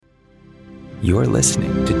You're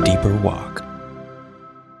listening to Deeper Walk.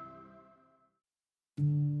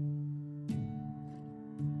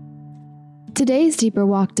 Today's Deeper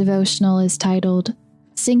Walk devotional is titled,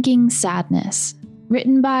 Sinking Sadness,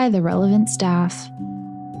 written by the relevant staff.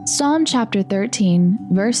 Psalm chapter 13,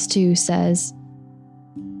 verse 2 says,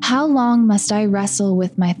 "How long must I wrestle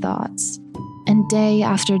with my thoughts, and day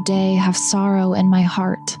after day have sorrow in my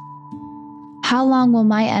heart? How long will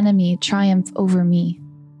my enemy triumph over me?"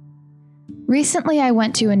 Recently, I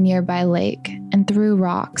went to a nearby lake and threw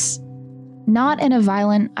rocks. Not in a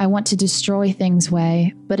violent, I want to destroy things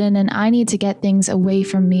way, but in an I need to get things away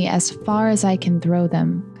from me as far as I can throw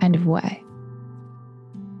them kind of way.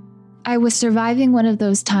 I was surviving one of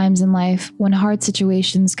those times in life when hard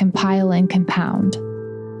situations compile and compound.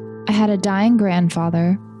 I had a dying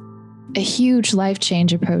grandfather, a huge life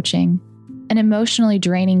change approaching, an emotionally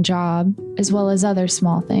draining job, as well as other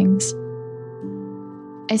small things.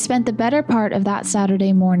 I spent the better part of that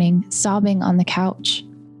Saturday morning sobbing on the couch.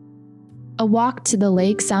 A walk to the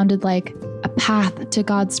lake sounded like a path to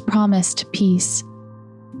God's promised peace.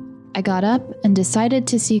 I got up and decided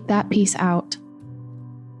to seek that peace out.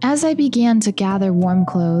 As I began to gather warm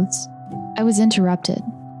clothes, I was interrupted.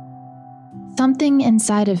 Something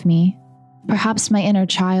inside of me, perhaps my inner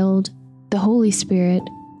child, the Holy Spirit,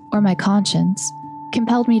 or my conscience,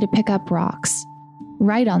 compelled me to pick up rocks,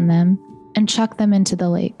 write on them, and chuck them into the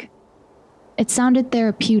lake. It sounded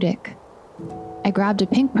therapeutic. I grabbed a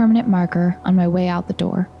pink permanent marker on my way out the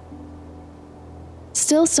door.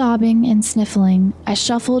 Still sobbing and sniffling, I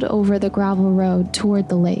shuffled over the gravel road toward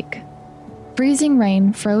the lake. Freezing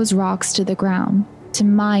rain froze rocks to the ground, to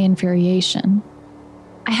my infuriation.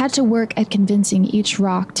 I had to work at convincing each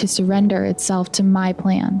rock to surrender itself to my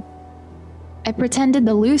plan. I pretended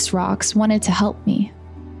the loose rocks wanted to help me.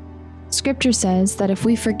 Scripture says that if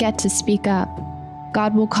we forget to speak up,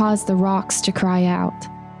 God will cause the rocks to cry out.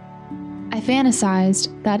 I fantasized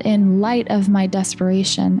that in light of my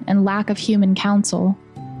desperation and lack of human counsel,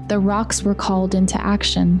 the rocks were called into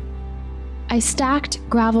action. I stacked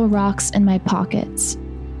gravel rocks in my pockets,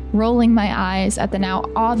 rolling my eyes at the now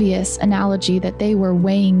obvious analogy that they were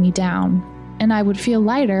weighing me down, and I would feel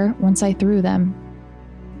lighter once I threw them.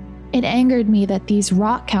 It angered me that these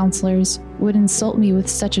rock counselors would insult me with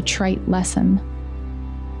such a trite lesson.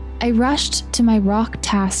 I rushed to my rock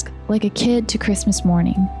task like a kid to Christmas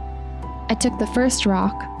morning. I took the first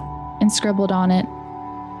rock and scribbled on it,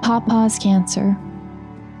 "Pawpaw's cancer,"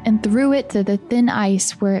 and threw it to the thin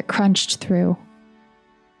ice where it crunched through.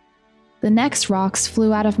 The next rocks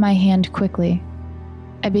flew out of my hand quickly.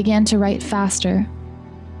 I began to write faster.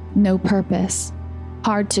 No purpose.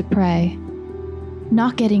 Hard to pray.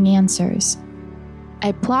 Not getting answers.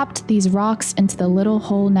 I plopped these rocks into the little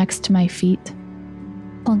hole next to my feet.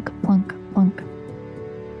 Plunk, plunk, plunk.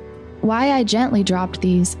 Why I gently dropped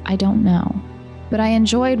these, I don't know, but I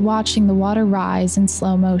enjoyed watching the water rise in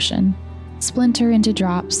slow motion, splinter into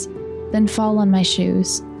drops, then fall on my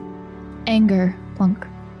shoes. Anger, plunk.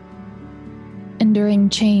 Enduring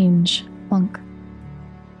change, plunk.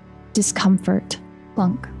 Discomfort,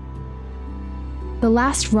 plunk. The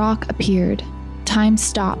last rock appeared. Time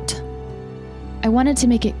stopped. I wanted to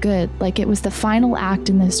make it good, like it was the final act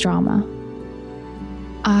in this drama.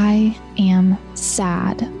 "I am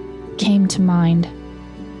sad" came to mind.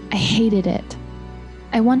 I hated it.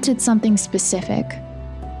 I wanted something specific.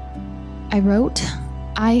 I wrote,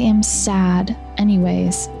 "I am sad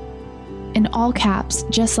anyways." In all caps,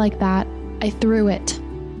 just like that, I threw it,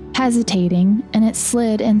 hesitating, and it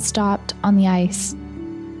slid and stopped on the ice.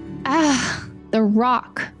 Ah, the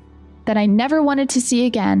rock that I never wanted to see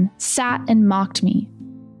again sat and mocked me.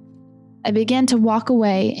 I began to walk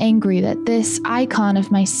away, angry that this icon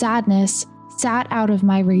of my sadness sat out of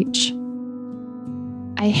my reach.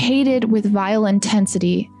 I hated with vile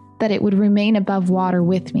intensity that it would remain above water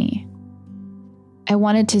with me. I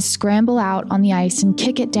wanted to scramble out on the ice and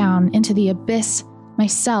kick it down into the abyss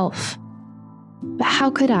myself. But how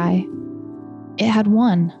could I? It had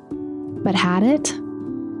won. But had it?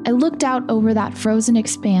 I looked out over that frozen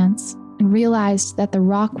expanse and realized that the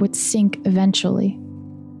rock would sink eventually.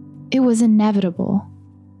 It was inevitable.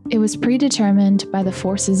 It was predetermined by the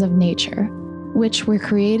forces of nature, which were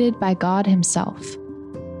created by God Himself.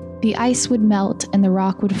 The ice would melt and the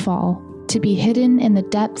rock would fall, to be hidden in the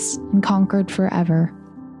depths and conquered forever.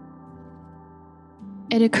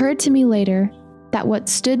 It occurred to me later that what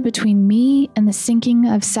stood between me and the sinking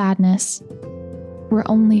of sadness were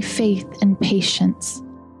only faith and patience.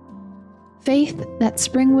 Faith that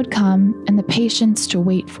spring would come and the patience to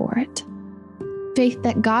wait for it. Faith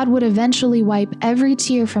that God would eventually wipe every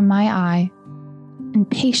tear from my eye, and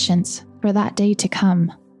patience for that day to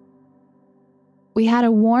come. We had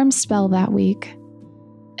a warm spell that week,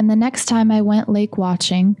 and the next time I went lake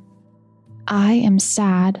watching, I am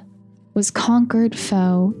sad was conquered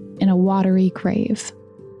foe in a watery grave.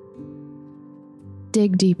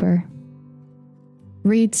 Dig deeper.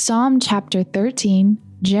 Read Psalm chapter 13,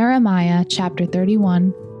 Jeremiah chapter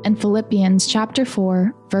 31, and Philippians chapter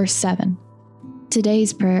 4, verse 7.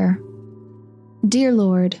 Today's prayer. Dear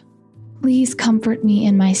Lord, please comfort me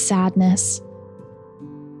in my sadness.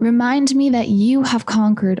 Remind me that you have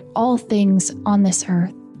conquered all things on this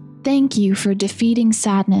earth. Thank you for defeating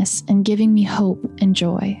sadness and giving me hope and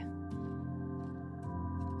joy.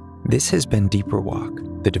 This has been Deeper Walk,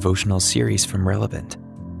 the devotional series from Relevant.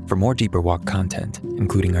 For more Deeper Walk content,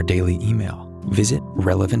 including our daily email, visit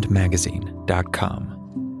relevantmagazine.com.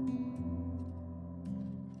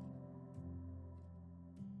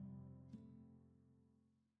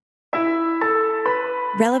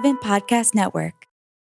 Relevant Podcast Network.